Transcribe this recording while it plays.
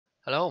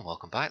Hello and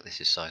welcome back. This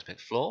is Seismic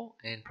Floor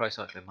in Pro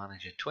Cycling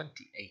Manager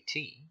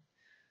 2018,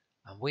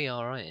 and we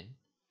are in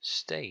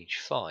stage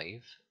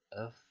 5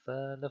 of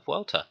the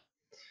Vuelta.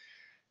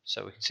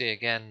 So we can see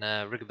again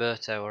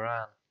Rigoberto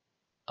Urán,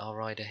 our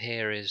rider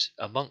here, is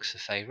amongst the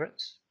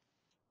favourites.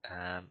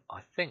 I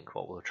think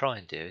what we'll try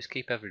and do is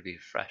keep everybody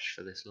fresh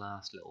for this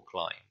last little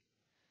climb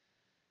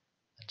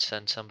and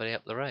send somebody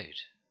up the road.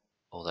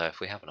 Although if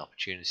we have an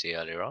opportunity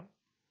earlier on,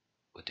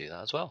 we'll do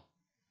that as well.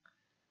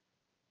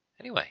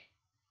 Anyway,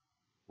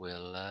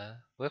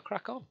 we'll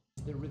crack on.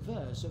 The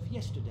reverse of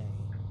yesterday.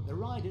 The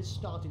riders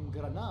start in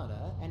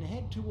Granada and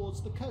head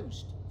towards the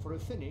coast for a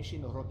finish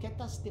in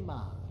Roquetas de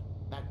Mar.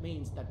 That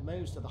means that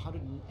most of the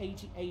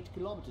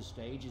 188-kilometer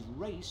stage is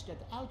raced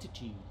at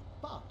altitude,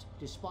 but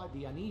despite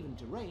the uneven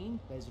terrain,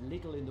 there's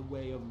little in the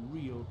way of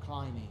real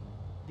climbing.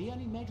 The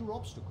only major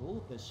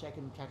obstacle, the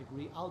second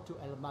category Alto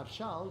El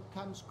Marchal,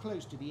 comes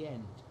close to the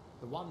end.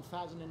 The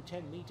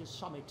 1,010-meter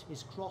summit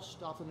is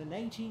crossed after an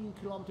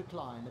 18-kilometer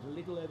climb at a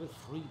little over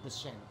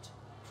 3%.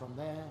 From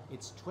there,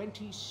 it's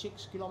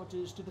 26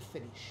 kilometers to the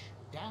finish,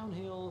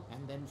 downhill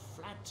and then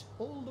flat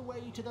all the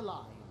way to the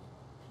line.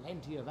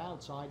 Plenty of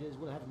outsiders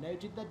will have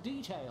noted the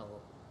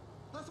detail.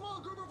 A small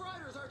group of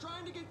riders are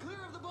trying to get clear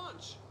of the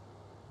bunch.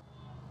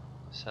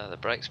 So the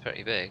break's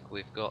pretty big.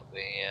 We've got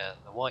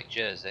the white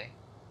jersey,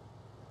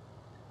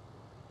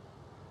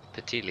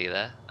 Petili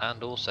there,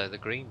 and also the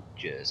green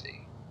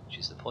jersey, which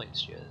is the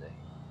points jersey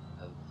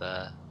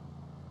of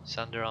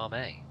Sander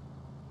Arme.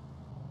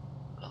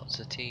 Lots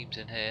of teams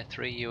in here.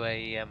 3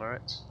 UAE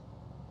Emirates,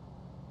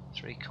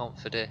 3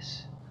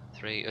 Confidis,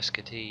 3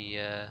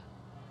 Euskadi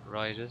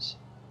riders.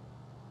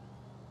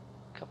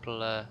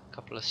 Couple of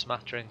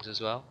smatterings as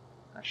well.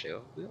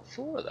 Actually, we got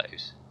 4 of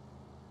those.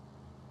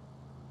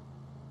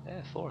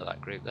 Yeah, 4 of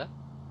that group there.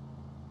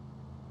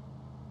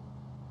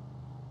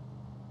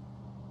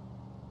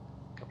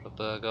 Couple of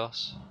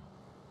Burgos.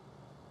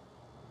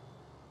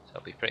 So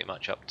it'll be pretty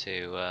much up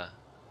to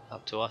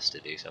us to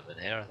do something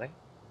here, I think.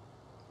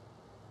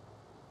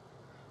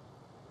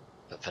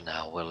 But for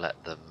now, we'll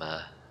let them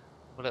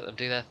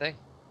do their thing.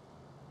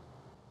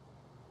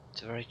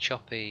 It's a very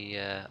choppy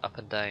up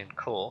and down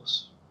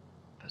course,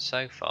 but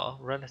so far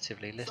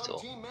relatively little.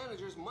 Some team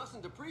managers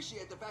mustn't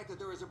appreciate the fact that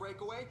there is a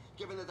breakaway,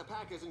 given that the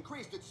pack has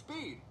increased its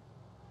speed.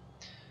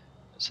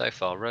 But so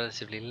far,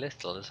 relatively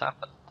little has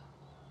happened.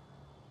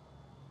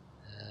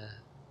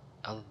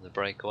 Other than the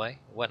breakaway,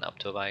 lead went up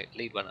to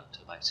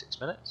about 6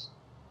 minutes.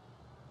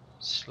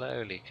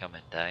 Slowly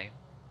coming down.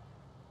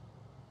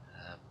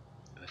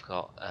 We've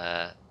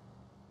got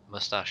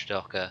Moustache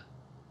Docker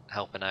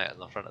helping out at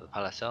the front of the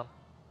peloton.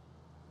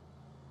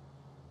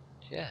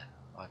 Yeah,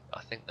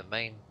 I think the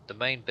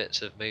main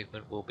bits of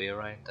movement will be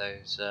around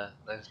those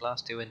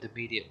last 2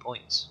 intermediate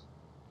points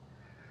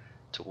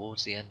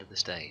towards the end of the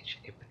stage.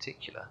 In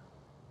particular,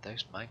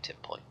 those mountain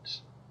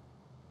points.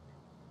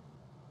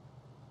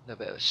 A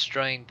little bit of a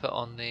strain put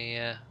on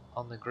the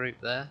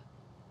group there.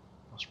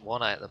 Lost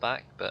 1 out the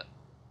back, but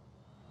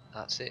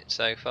that's it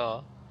so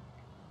far.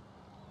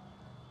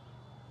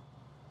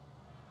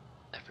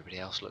 Everybody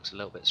else looks a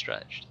little bit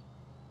stretched.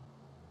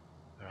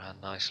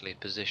 Around nicely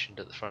positioned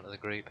at the front of the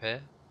group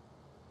here.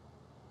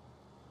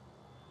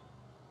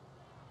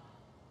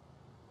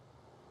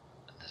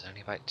 And there's only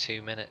about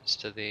 2 minutes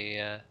to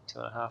the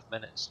 2.5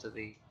 minutes to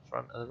the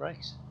front of the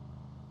race.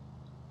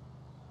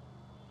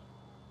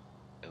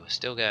 It was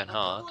still going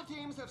hard. A couple of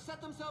teams have set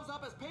themselves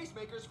up as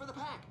pacemakers for the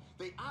pack.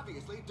 They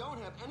obviously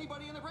don't have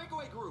anybody in the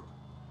breakaway group.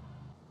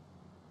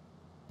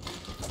 The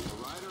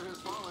rider has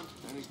fallen,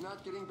 and he's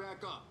not getting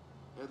back up.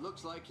 It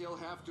looks like he'll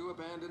have to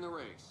abandon the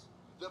race.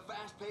 The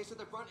fast pace at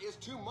the front is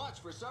too much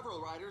for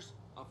several riders.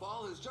 A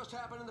fall has just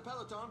happened in the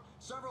peloton.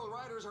 Several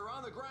riders are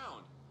on the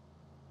ground.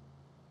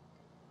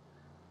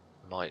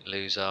 Might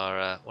lose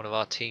our one of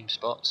our team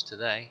spots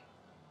today.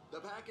 The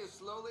pack is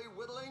slowly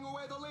whittling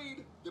away the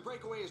lead. The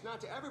breakaway is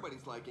not to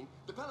everybody's liking.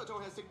 The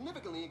peloton has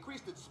significantly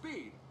increased its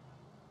speed.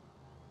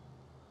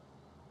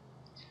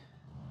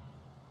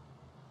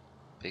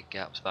 Big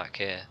gaps back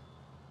here.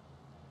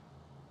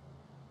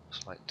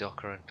 Looks like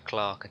Docker and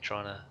Clark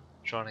are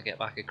trying to get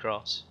back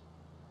across.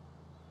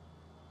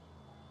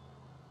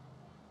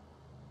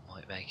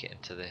 Might make it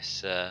into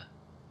this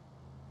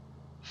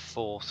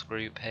 4th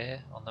group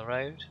here on the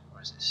road,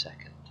 or is it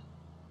 2nd?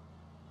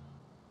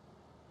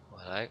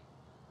 Well, no.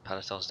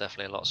 Peloton's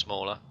definitely a lot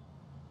smaller.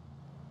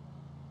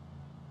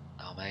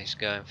 Alme's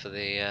going for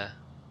the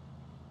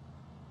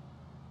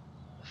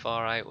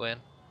far out win.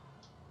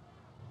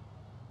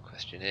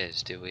 Question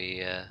is, do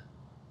we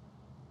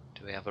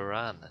have a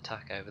run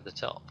attack over the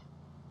top?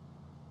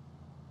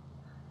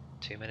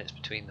 2 minutes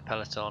between the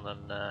peloton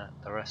and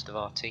the rest of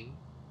our team,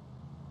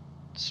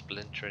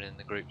 splintering in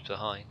the groups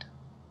behind.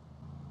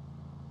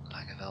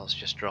 Langevel's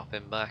just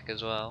dropping back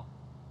as well.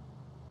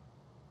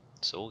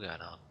 It's all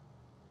going on.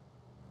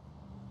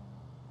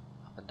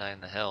 Up and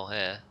down the hill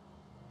here.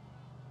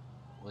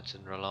 Woods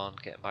and Roland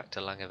getting back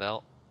to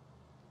Langevel.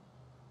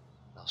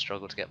 They'll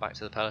struggle to get back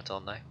to the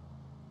peloton though.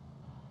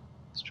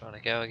 It's trying to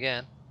go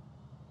again.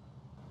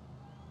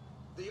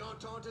 The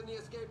entente in the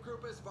escape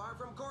group is far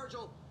from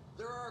cordial.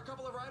 There are a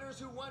couple of riders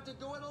who want to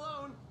go it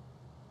alone.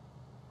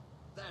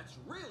 That's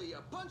really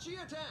a punchy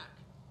attack.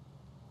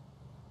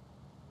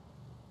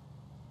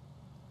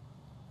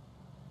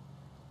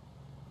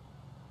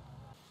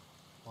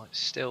 Might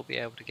still be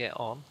able to get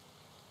on.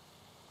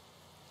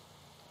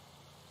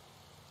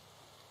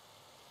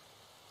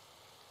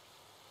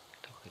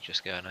 Docker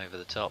just going over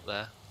the top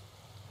there.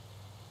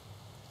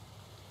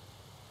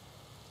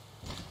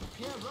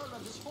 Pierre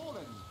Roland has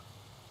fallen.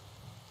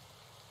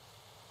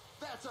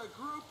 That's a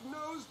group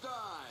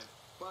nosedive.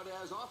 But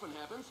as often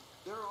happens,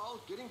 they're all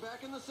getting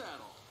back in the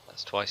saddle.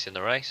 That's twice in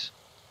the race.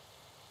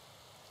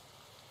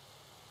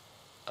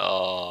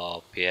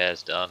 Oh,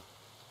 Pierre's done.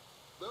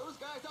 Those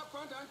guys up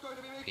front aren't going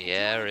to be making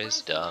Pierre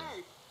is done.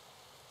 today.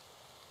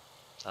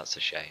 That's a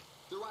shame.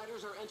 The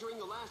riders are entering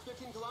the last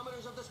 15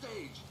 kilometers of the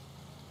stage.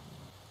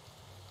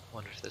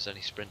 Wonder if there's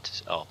any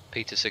sprinters. Oh,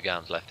 Peter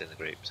Sagan's left in the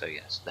group, so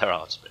yes, there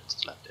are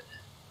sprinters left in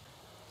it.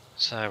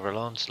 So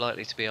Roland's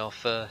likely to be our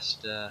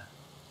first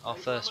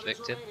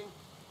victim. Remaining.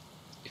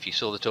 If you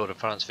saw the Tour de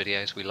France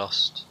videos, we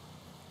lost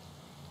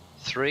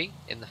 3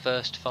 in the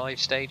first 5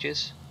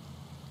 stages.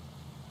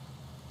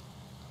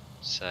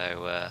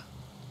 So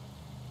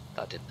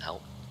that didn't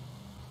help.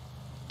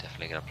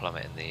 Definitely going to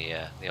plummet in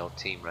the old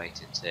team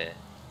ratings here.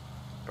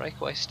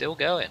 Breakaway still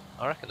going.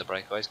 I reckon the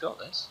breakaway's got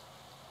this.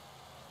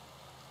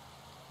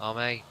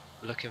 Arme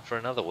looking for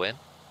another win.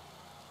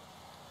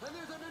 And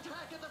there's an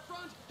attack at the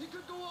front. He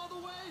could go all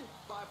the way.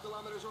 5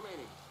 kilometers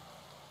remaining.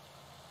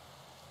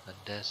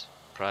 Mendes,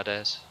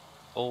 Prades,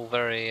 all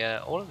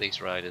of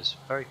these riders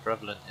very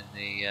prevalent in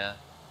the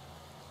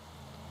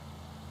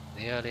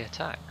early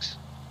attacks,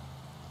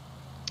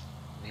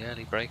 the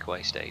early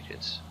breakaway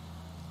stages.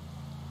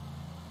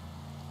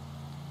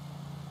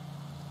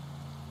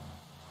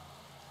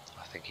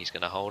 I think he's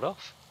going to hold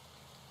off.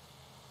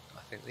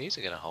 I think these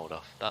are going to hold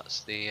off.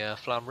 That's the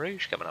Flamme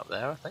Rouge coming up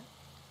there, I think.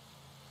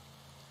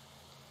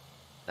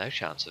 No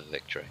chance of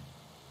victory.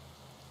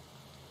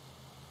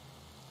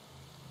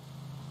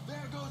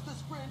 There goes the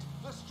sprint.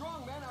 The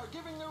strongmen are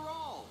giving their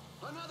all.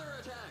 Another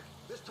attack.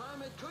 This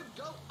time it could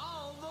go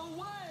all the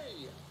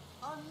way.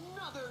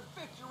 Another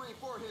victory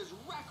for his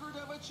record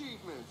of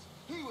achievements.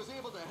 He was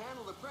able to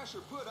handle the pressure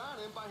put on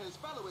him by his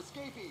fellow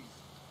escapees.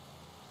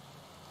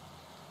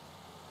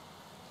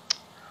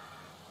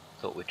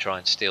 Thought we'd try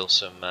and steal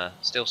some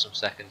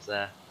seconds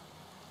there,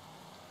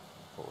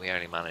 but we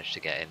only managed to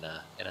get in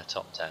a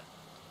top 10.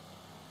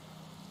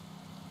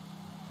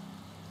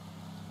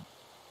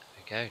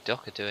 There we go.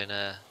 Docker doing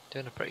a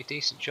pretty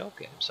decent job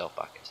getting himself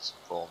back into some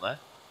form there.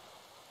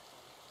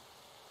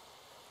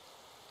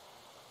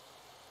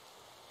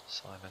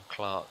 Simon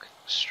Clark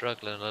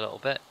struggling a little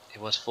bit. He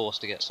was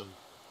forced to get some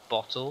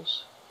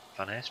bottles.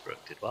 Van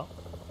Esbroek did well,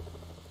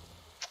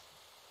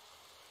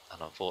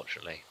 and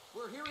unfortunately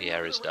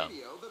Pierre is done.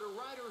 That a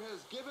rider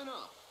has given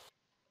up.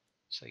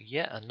 So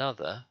yet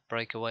another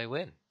breakaway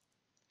win.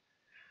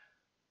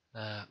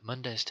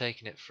 Monday's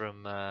taking it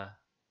from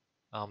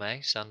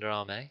Sander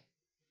Arme.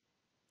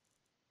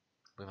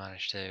 We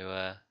managed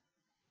to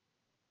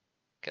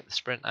get the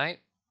sprint out.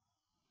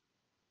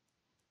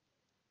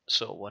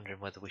 Sort of wondering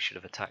whether we should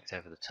have attacked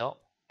over the top,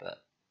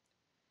 but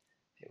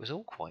it was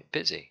all quite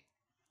busy,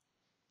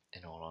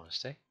 in all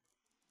honesty.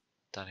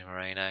 Danny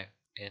Moreno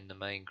in the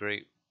main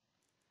group,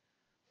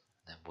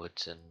 and then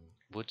Woods and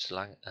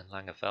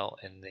Langeveld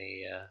in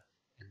the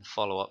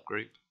follow-up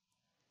group.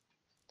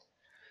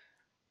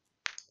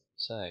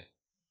 So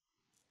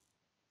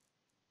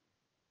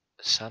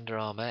Sander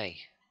Arme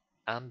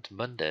and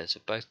Mundes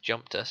have both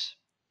jumped us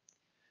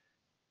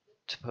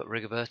to put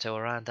Rigoberto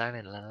Urán down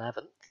in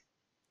 11th.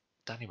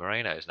 Danny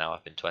Moreno is now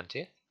up in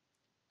 20th.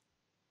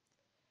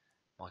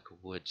 Michael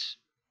Woods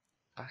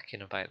back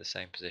in about the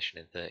same position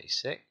in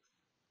 36th.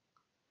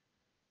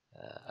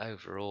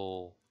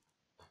 Overall,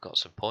 we've got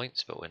some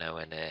points, but we're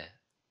nowhere near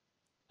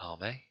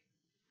Arme.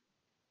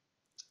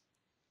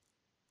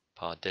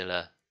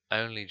 Pardilla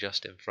only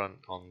just in front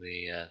on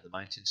the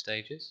mountain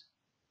stages.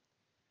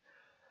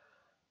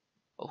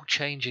 All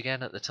change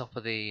again at the top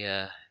of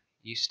the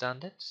youth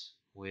standards,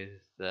 with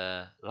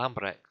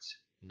Lambrecht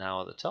now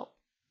at the top.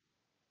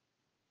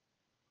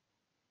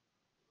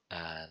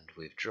 And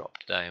we've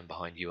dropped down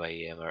behind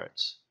UAE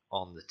Emirates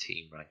on the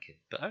team ranking,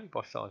 but only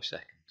by 5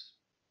 seconds.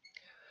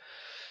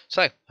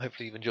 So,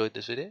 hopefully you've enjoyed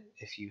this video.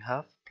 If you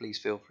have, please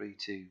feel free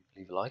to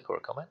leave a like or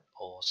a comment,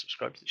 or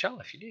subscribe to the channel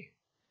if you're new.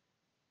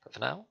 But for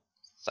now,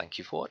 thank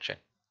you for watching.